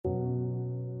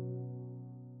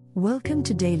Welcome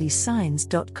to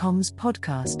dailysigns.com's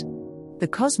podcast. The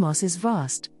cosmos is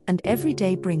vast, and every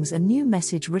day brings a new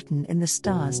message written in the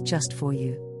stars just for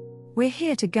you. We're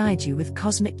here to guide you with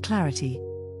cosmic clarity.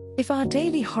 If our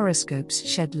daily horoscopes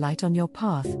shed light on your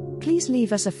path, please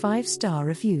leave us a 5-star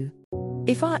review.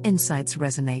 If our insights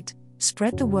resonate,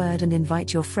 spread the word and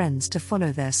invite your friends to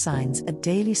follow their signs at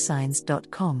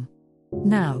dailysigns.com.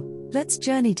 Now, let's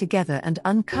journey together and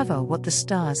uncover what the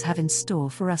stars have in store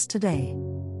for us today.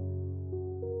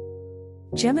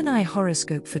 Gemini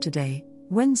horoscope for today,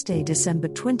 Wednesday, December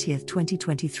 20th,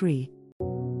 2023.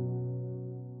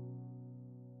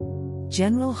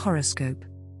 General horoscope.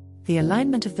 The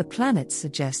alignment of the planets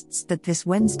suggests that this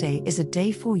Wednesday is a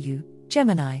day for you,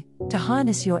 Gemini, to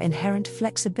harness your inherent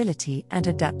flexibility and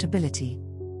adaptability.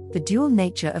 The dual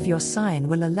nature of your sign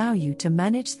will allow you to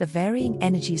manage the varying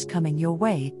energies coming your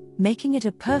way, making it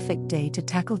a perfect day to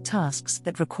tackle tasks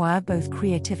that require both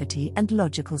creativity and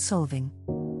logical solving.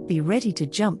 Be ready to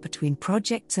jump between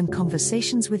projects and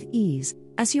conversations with ease,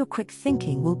 as your quick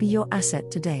thinking will be your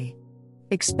asset today.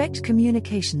 Expect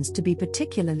communications to be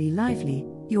particularly lively.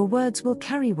 Your words will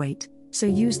carry weight, so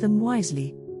use them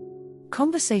wisely.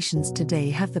 Conversations today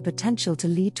have the potential to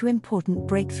lead to important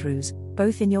breakthroughs,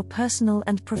 both in your personal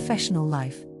and professional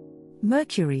life.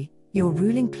 Mercury, your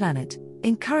ruling planet,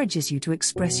 encourages you to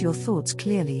express your thoughts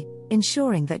clearly,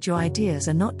 ensuring that your ideas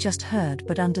are not just heard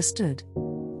but understood.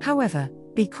 However,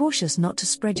 be cautious not to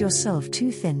spread yourself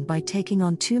too thin by taking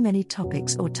on too many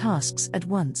topics or tasks at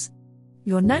once.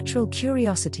 Your natural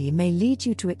curiosity may lead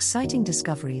you to exciting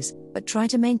discoveries, but try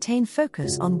to maintain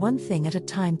focus on one thing at a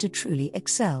time to truly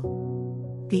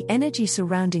excel. The energy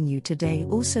surrounding you today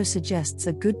also suggests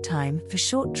a good time for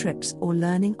short trips or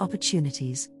learning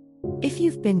opportunities. If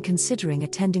you've been considering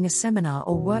attending a seminar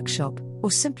or workshop,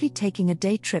 or simply taking a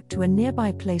day trip to a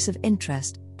nearby place of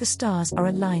interest, the stars are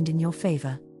aligned in your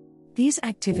favor. These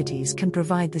activities can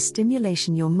provide the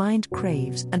stimulation your mind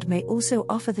craves and may also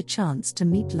offer the chance to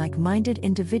meet like-minded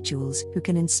individuals who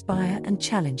can inspire and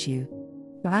challenge you.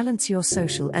 Balance your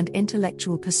social and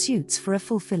intellectual pursuits for a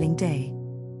fulfilling day.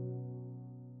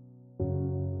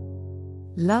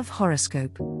 Love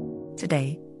horoscope.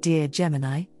 Today, dear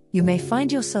Gemini, you may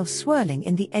find yourself swirling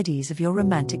in the eddies of your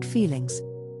romantic feelings.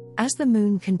 As the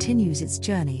moon continues its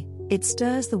journey, it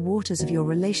stirs the waters of your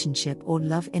relationship or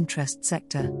love interest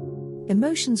sector.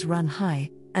 Emotions run high,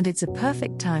 and it's a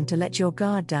perfect time to let your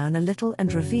guard down a little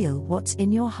and reveal what's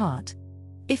in your heart.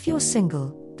 If you're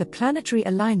single, the planetary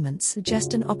alignments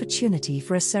suggest an opportunity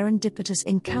for a serendipitous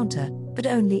encounter, but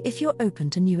only if you're open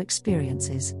to new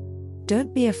experiences.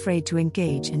 Don't be afraid to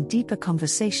engage in deeper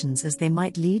conversations, as they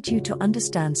might lead you to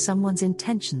understand someone's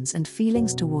intentions and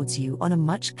feelings towards you on a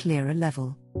much clearer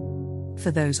level.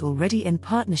 For those already in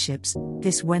partnerships,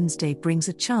 this Wednesday brings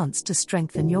a chance to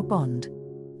strengthen your bond.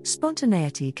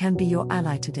 Spontaneity can be your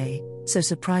ally today, so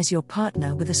surprise your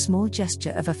partner with a small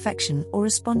gesture of affection or a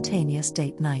spontaneous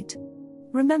date night.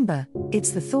 Remember,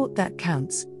 it's the thought that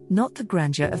counts, not the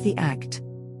grandeur of the act.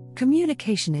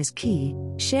 Communication is key.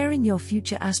 Sharing your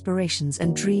future aspirations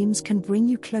and dreams can bring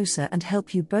you closer and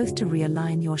help you both to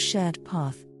realign your shared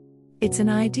path. It's an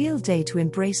ideal day to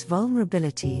embrace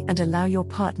vulnerability and allow your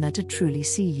partner to truly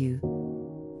see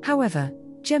you. However,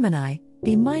 Gemini,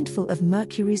 be mindful of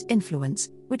Mercury's influence,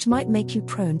 which might make you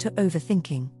prone to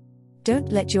overthinking.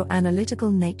 Don't let your analytical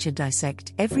nature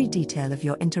dissect every detail of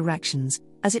your interactions,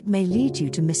 as it may lead you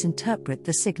to misinterpret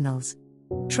the signals.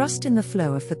 Trust in the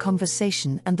flow of the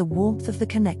conversation and the warmth of the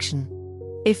connection.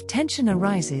 If tension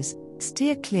arises,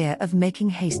 steer clear of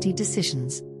making hasty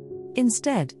decisions.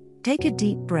 Instead, take a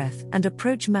deep breath and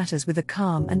approach matters with a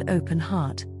calm and open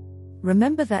heart.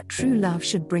 Remember that true love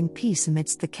should bring peace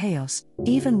amidst the chaos,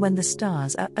 even when the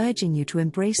stars are urging you to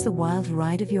embrace the wild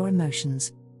ride of your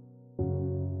emotions.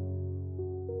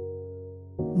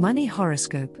 Money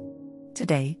horoscope.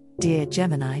 Today, dear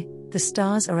Gemini, the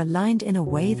stars are aligned in a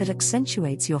way that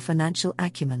accentuates your financial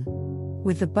acumen.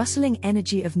 With the bustling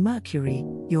energy of Mercury,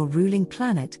 your ruling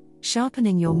planet,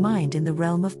 sharpening your mind in the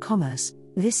realm of commerce,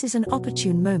 this is an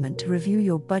opportune moment to review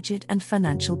your budget and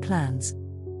financial plans.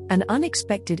 An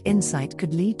unexpected insight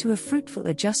could lead to a fruitful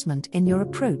adjustment in your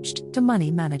approach to money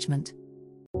management.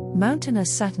 Mountainous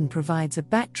Saturn provides a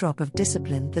backdrop of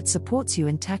discipline that supports you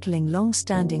in tackling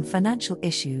long-standing financial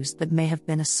issues that may have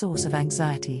been a source of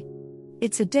anxiety.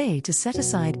 It's a day to set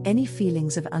aside any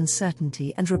feelings of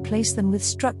uncertainty and replace them with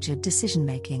structured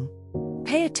decision-making.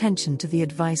 Pay attention to the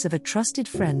advice of a trusted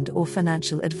friend or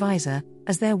financial advisor,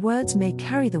 as their words may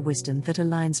carry the wisdom that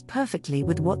aligns perfectly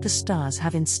with what the stars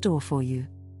have in store for you.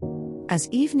 As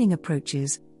evening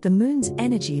approaches, the moon's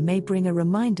energy may bring a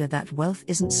reminder that wealth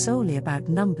isn't solely about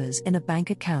numbers in a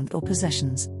bank account or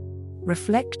possessions.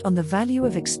 Reflect on the value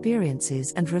of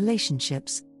experiences and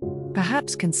relationships.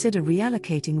 Perhaps consider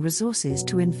reallocating resources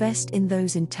to invest in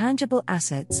those intangible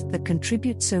assets that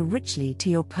contribute so richly to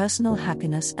your personal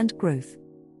happiness and growth.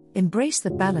 Embrace the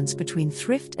balance between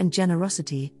thrift and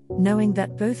generosity, knowing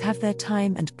that both have their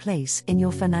time and place in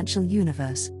your financial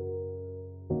universe.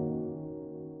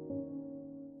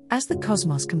 As the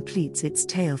cosmos completes its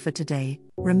tale for today,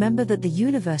 remember that the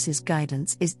universe's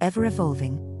guidance is ever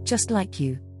evolving, just like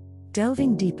you.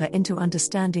 Delving deeper into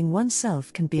understanding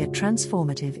oneself can be a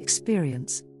transformative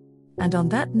experience. And on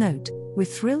that note, we're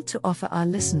thrilled to offer our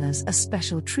listeners a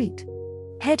special treat.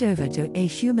 Head over to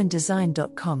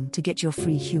ahumandesign.com to get your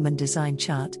free human design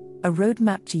chart, a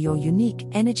roadmap to your unique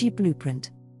energy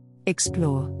blueprint.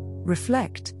 Explore,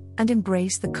 reflect, and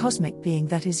embrace the cosmic being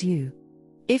that is you.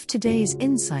 If today's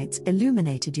insights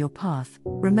illuminated your path,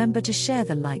 remember to share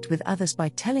the light with others by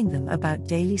telling them about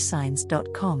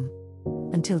dailysigns.com.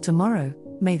 Until tomorrow,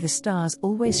 may the stars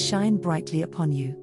always shine brightly upon you.